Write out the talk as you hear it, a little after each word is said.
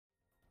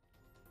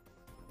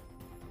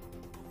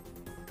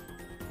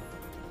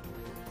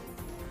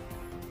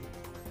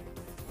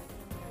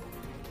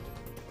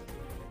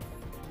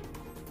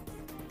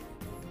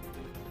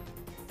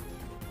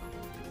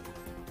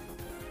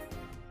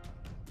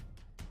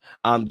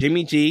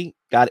Jimmy G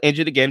got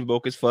injured again,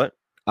 broke his foot,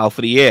 out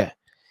for the year.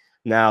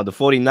 Now, the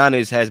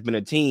 49ers has been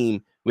a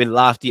team with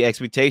lofty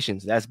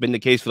expectations. That's been the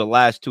case for the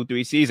last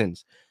 2-3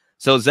 seasons.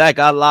 So, Zach,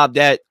 I lob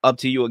that up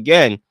to you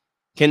again.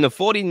 Can the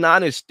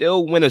 49ers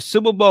still win a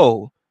Super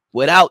Bowl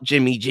without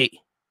Jimmy G?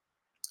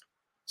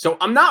 So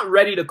I'm not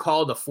ready to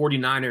call the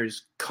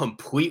 49ers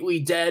completely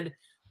dead,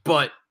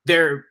 but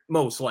they're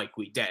most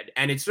likely dead.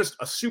 And it's just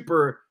a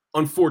super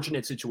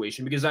unfortunate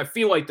situation because I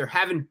feel like there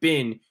haven't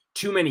been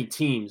too many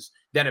teams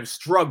that have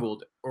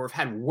struggled or have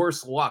had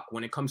worse luck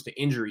when it comes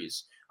to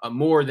injuries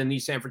more than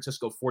these San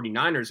Francisco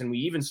 49ers. And we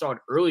even saw it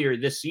earlier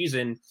this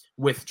season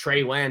with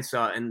Trey Lance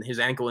and his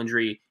ankle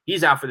injury.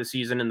 He's out for the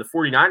season. And the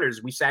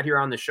 49ers, we sat here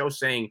on the show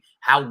saying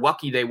how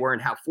lucky they were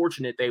and how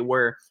fortunate they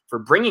were for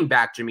bringing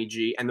back Jimmy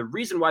G. And the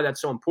reason why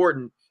that's so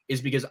important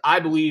is because I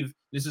believe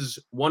this is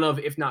one of,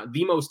 if not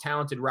the most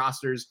talented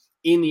rosters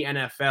in the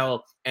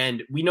NFL.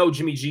 And we know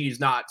Jimmy G is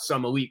not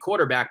some elite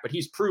quarterback, but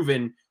he's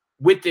proven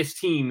with this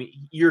team,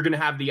 you're going to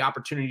have the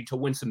opportunity to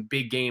win some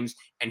big games,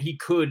 and he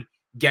could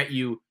get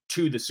you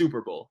to the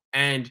Super Bowl.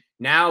 And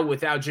now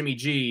without Jimmy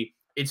G,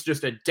 it's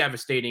just a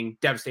devastating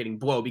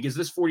blow because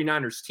this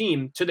 49ers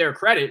team, to their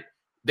credit,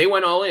 they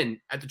went all in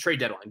at the trade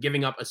deadline,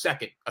 giving up a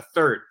second, a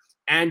third,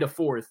 and a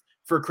fourth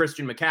for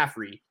Christian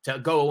McCaffrey to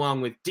go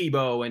along with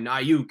Debo and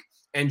Ayuk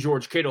and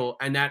George Kittle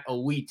and that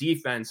elite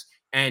defense.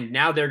 And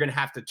now they're going to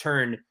have to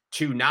turn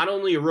to not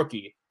only a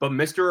rookie, but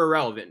Mr.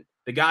 Irrelevant,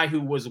 the guy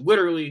who was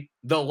literally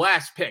the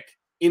last pick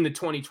in the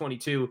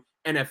 2022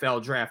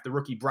 NFL draft, the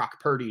rookie Brock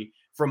Purdy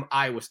from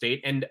Iowa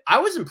State. And I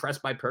was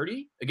impressed by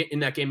Purdy again in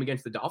that game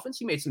against the Dolphins.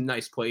 He made some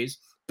nice plays,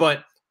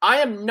 but I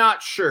am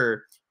not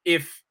sure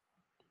if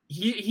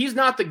he's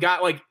not the guy.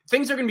 Like,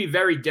 things are going to be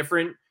very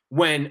different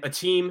when a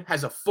team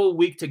has a full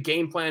week to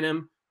game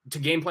plan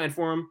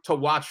for him, to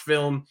watch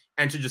film,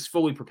 and to just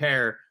fully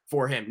prepare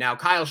for him. Now,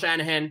 Kyle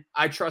Shanahan,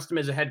 I trust him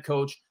as a head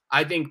coach.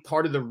 I think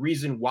part of the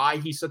reason why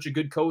he's such a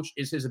good coach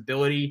is his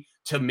ability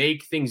to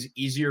make things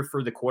easier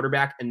for the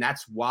quarterback. And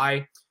that's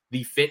why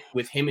the fit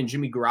with him and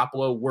Jimmy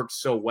Garoppolo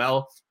works so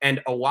well.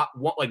 And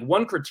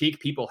one critique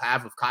people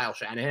have of Kyle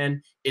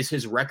Shanahan is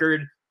his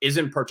record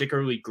isn't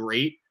particularly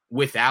great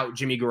without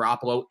Jimmy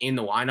Garoppolo in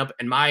the lineup.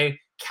 And my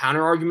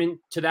counter argument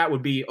to that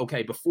would be,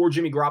 okay, before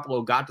Jimmy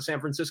Garoppolo got to San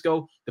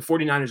Francisco, the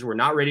 49ers were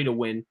not ready to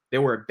win. They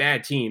were a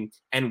bad team.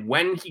 And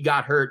when he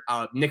got hurt,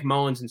 Nick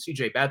Mullins and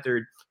CJ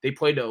Beathard, they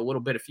played a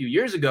little bit a few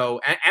years ago.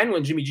 And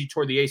when Jimmy G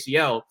tore the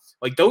ACL,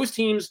 like, those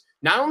teams,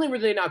 not only were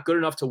they not good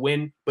enough to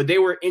win, but they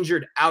were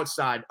injured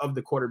outside of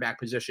the quarterback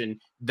position.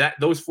 That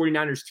those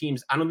 49ers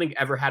teams, I don't think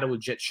ever had a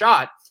legit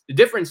shot. The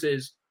difference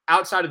is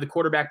outside of the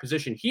quarterback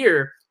position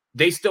here,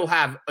 they still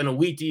have an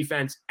elite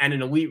defense and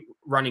an elite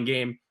running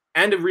game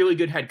and a really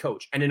good head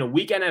coach. And in a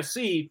weak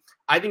NFC,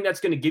 I think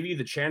that's going to give you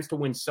the chance to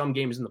win some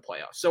games in the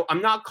playoffs. So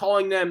I'm not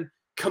calling them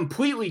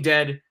completely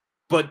dead,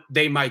 but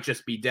they might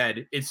just be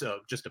dead. It's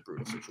just a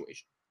brutal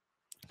situation.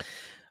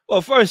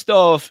 Well, first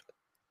off,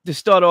 to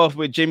start off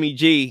with Jimmy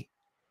G,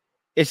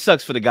 it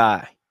sucks for the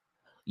guy.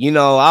 You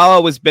know, I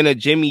always been a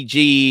Jimmy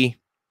G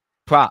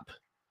prop,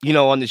 you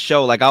know, on the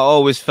show. Like, I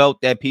always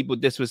felt that people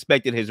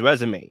disrespected his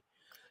resume.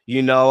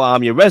 You know,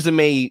 your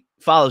resume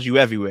follows you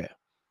everywhere,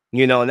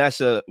 you know, and that's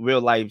a real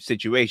life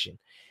situation.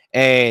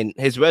 And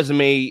his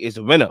resume is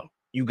a winner.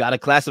 You got to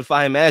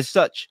classify him as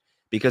such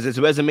because his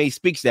resume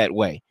speaks that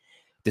way.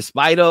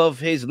 Despite of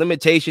his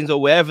limitations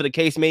or wherever the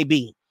case may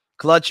be,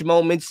 clutch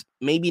moments,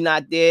 maybe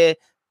not there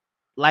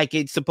like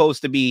it's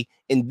supposed to be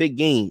in big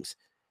games.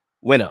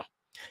 Winner.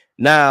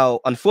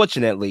 Now,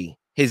 unfortunately,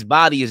 his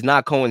body is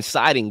not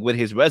coinciding with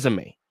his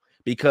resume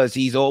because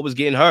he's always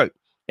getting hurt.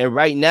 And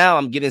right now,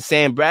 I'm getting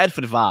Sam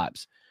Bradford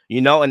vibes,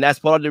 you know, and that's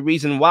part of the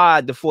reason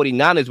why the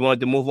 49ers wanted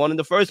to move on in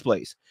the first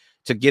place,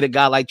 to get a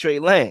guy like Trey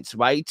Lance,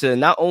 right? To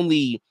not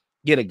only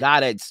get a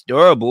guy that's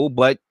durable,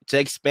 but to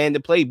expand the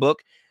playbook,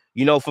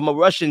 you know, from a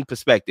rushing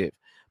perspective.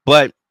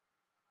 But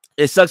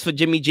it sucks for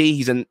Jimmy G.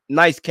 He's a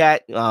nice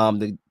cat.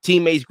 The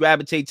teammates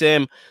gravitate to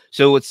him,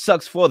 so it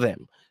sucks for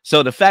them.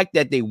 So the fact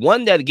that they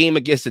won that game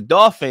against the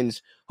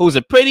Dolphins, who's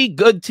a pretty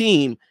good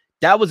team,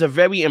 that was a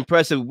very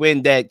impressive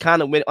win that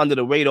kind of went under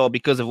the radar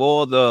because of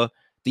all the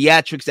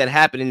theatrics that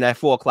happened in that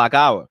 4:00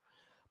 hour.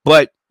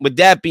 But with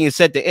that being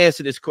said, to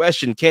answer this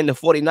question, can the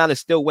 49ers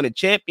still win a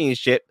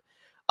championship?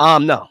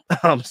 No,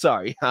 I'm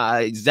sorry.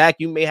 Zach,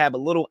 you may have a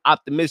little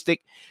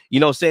optimistic, you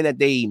know, saying that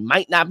they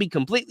might not be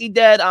completely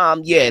dead.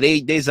 Yeah,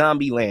 they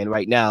zombie land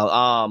right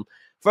now.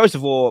 First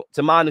of all,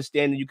 to my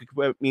understanding, you could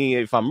correct me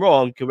if I'm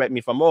wrong.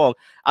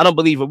 I don't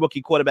believe a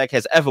rookie quarterback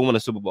has ever won a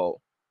Super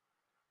Bowl,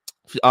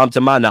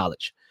 to my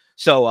knowledge.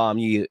 So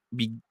you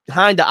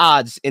behind the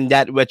odds in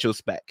that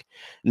retrospect.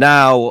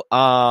 Now,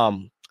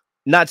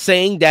 not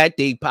saying that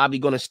they probably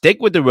going to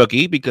stick with the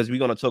rookie because we're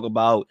going to talk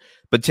about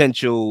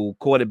potential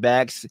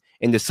quarterbacks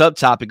in the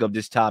subtopic of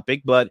this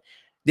topic, but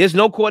there's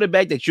no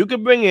quarterback that you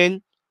can bring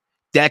in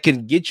that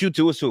can get you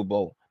to a Super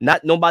Bowl.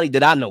 Not nobody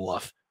that I know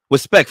of,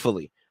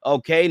 respectfully.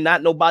 Okay,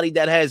 not nobody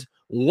that has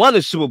won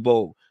a Super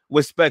Bowl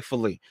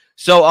respectfully.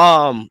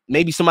 So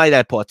maybe somebody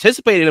that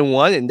participated in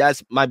one, and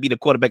that's might be the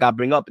quarterback I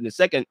bring up in the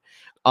second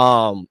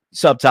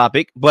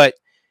subtopic. But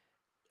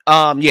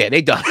yeah,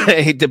 they done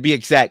to be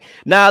exact.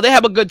 Now they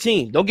have a good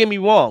team. Don't get me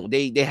wrong.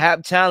 They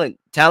have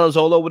talents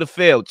all over the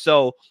field.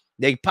 So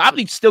they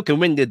probably still can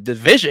win the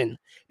division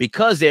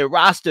because their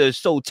roster is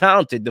so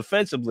talented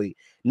defensively,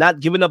 not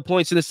giving up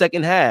points in the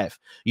second half.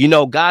 You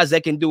know, guys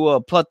that can do a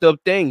plethora of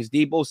things.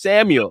 Deebo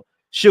Samuel.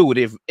 Shoot,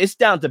 if it's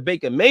down to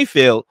Baker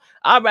Mayfield,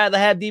 I'd rather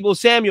have Deebo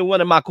Samuel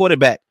running my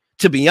quarterback.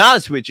 To be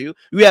honest with you,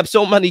 you have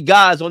so many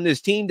guys on this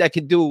team that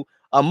can do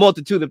a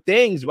multitude of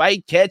things,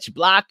 right? Catch,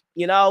 block,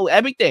 you know,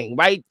 everything,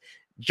 right?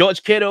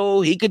 George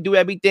Kittle, he could do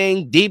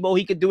everything. Deebo,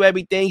 he could do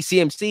everything.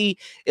 CMC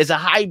is a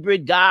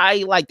hybrid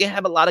guy. Like, they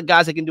have a lot of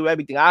guys that can do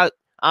everything. I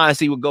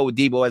honestly would go with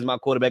Deebo as my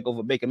quarterback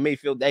over Baker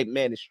Mayfield. That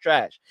man is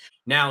trash.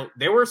 Now,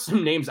 there were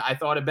some names I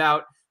thought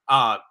about.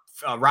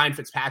 Ryan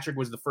Fitzpatrick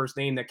was the first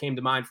name that came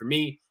to mind for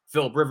me.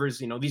 Phillip Rivers,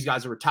 you know, these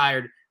guys are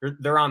retired.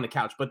 They're on the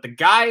couch. But the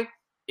guy,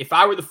 if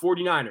I were the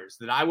 49ers,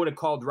 that I would have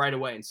called right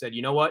away and said,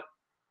 you know what?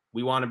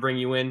 We want to bring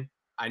you in.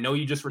 I know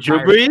you just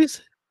retired. Drew Brees?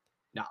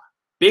 Nah.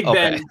 Big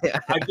Ben,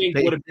 I think,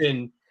 would have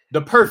been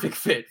the perfect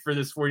fit for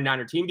this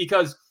 49er team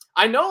because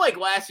I know, like,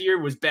 last year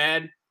was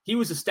bad. He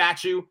was a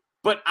statue.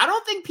 But I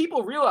don't think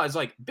people realize,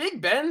 like,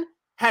 Big Ben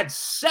had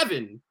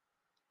seven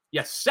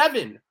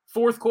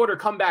fourth quarter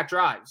comeback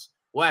drives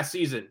last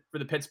season for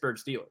the Pittsburgh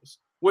Steelers,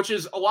 which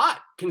is a lot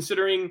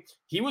considering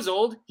he was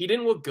old. He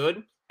didn't look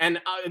good. And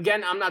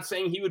again, I'm not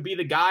saying he would be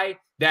the guy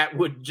that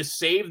would just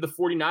save the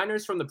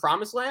 49ers from the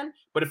promised land.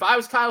 But if I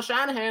was Kyle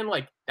Shanahan,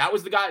 like,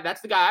 that's the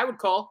guy I would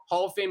call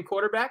Hall of Fame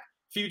quarterback,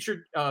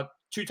 future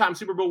two-time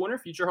Super Bowl winner,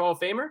 future Hall of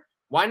Famer.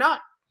 Why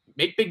not?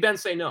 Make Big Ben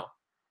say no.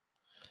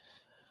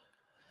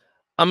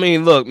 I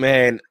mean, look,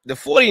 man, the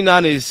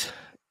 49ers,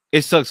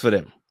 it sucks for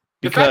them.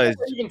 Because the fact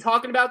that we're even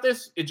talking about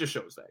this, it just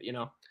shows that, you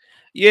know?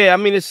 Yeah, I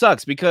mean, it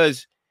sucks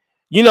because,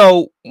 you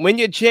know, when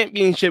your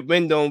championship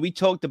window, and we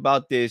talked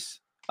about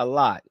this a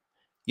lot,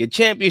 your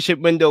championship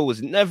window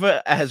was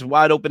never as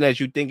wide open as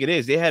you think it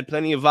is. They had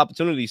plenty of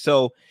opportunities.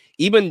 So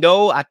even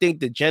though I think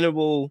the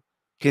general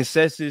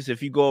consensus,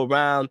 if you go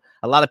around,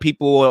 a lot of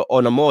people are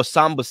on a more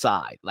somber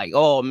side, like,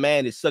 oh,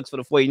 man, it sucks for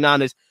the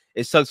 49ers.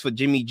 It sucks for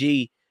Jimmy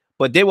G.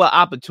 But there were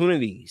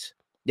opportunities.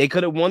 They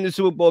could have won the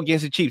Super Bowl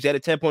against the Chiefs. They had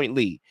a 10-point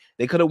lead.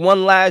 They could have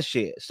won last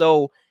year.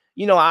 So,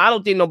 you know, I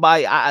don't think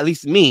nobody, at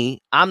least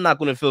me, I'm not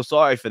going to feel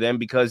sorry for them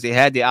because they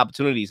had the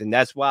opportunities. And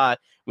that's why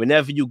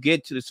whenever you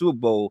get to the Super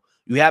Bowl,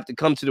 you have to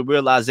come to the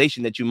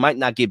realization that you might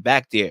not get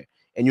back there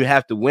and you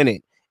have to win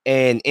it.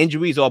 And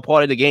injuries are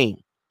part of the game.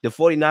 The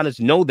 49ers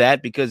know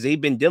that because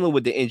they've been dealing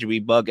with the injury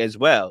bug as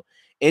well.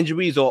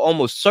 Injuries are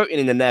almost certain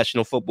in the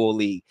National Football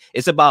League.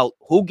 It's about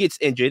who gets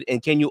injured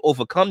and can you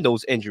overcome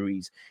those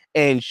injuries.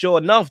 And sure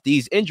enough,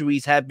 these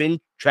injuries have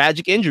been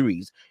tragic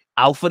injuries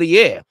out for the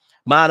year.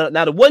 Now,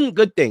 the one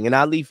good thing, and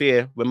I'll leave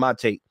here with my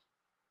take.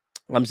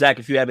 Zach,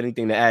 if you have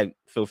anything to add,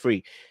 feel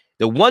free.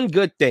 The one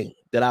good thing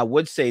that I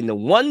would say, and the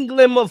one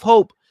glimmer of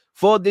hope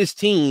for this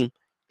team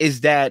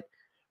is that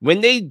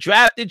when they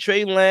drafted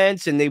Trey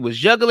Lance and they was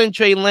juggling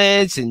Trey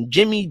Lance and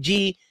Jimmy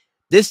G,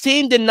 this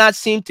team did not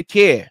seem to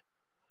care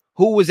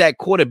who was at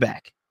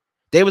quarterback.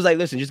 They was like,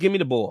 listen, just give me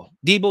the ball.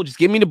 Deebo, just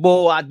give me the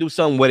ball. I'll do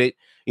something with it.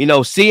 You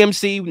know,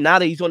 CMC, now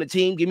that he's on the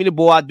team, give me the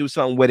ball. I'll do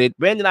something with it.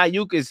 Brandon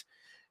Ayuk is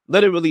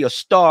literally a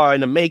star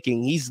in the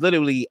making. He's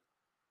literally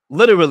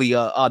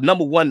a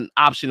number one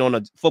option on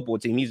a football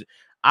team.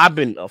 I've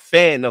been a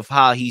fan of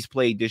how he's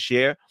played this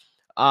year.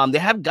 They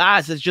have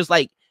guys that's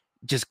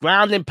just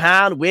ground and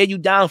pound, wear you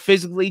down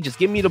physically, just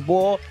give me the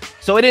ball.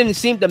 So it didn't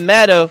seem to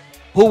matter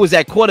who was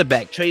at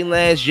quarterback, Trey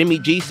Lance, Jimmy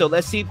G. So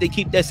let's see if they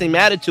keep that same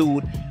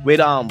attitude with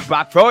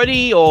Brock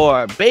Purdy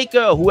or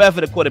Baker or whoever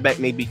the quarterback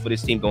may be for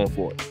this team going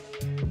forward.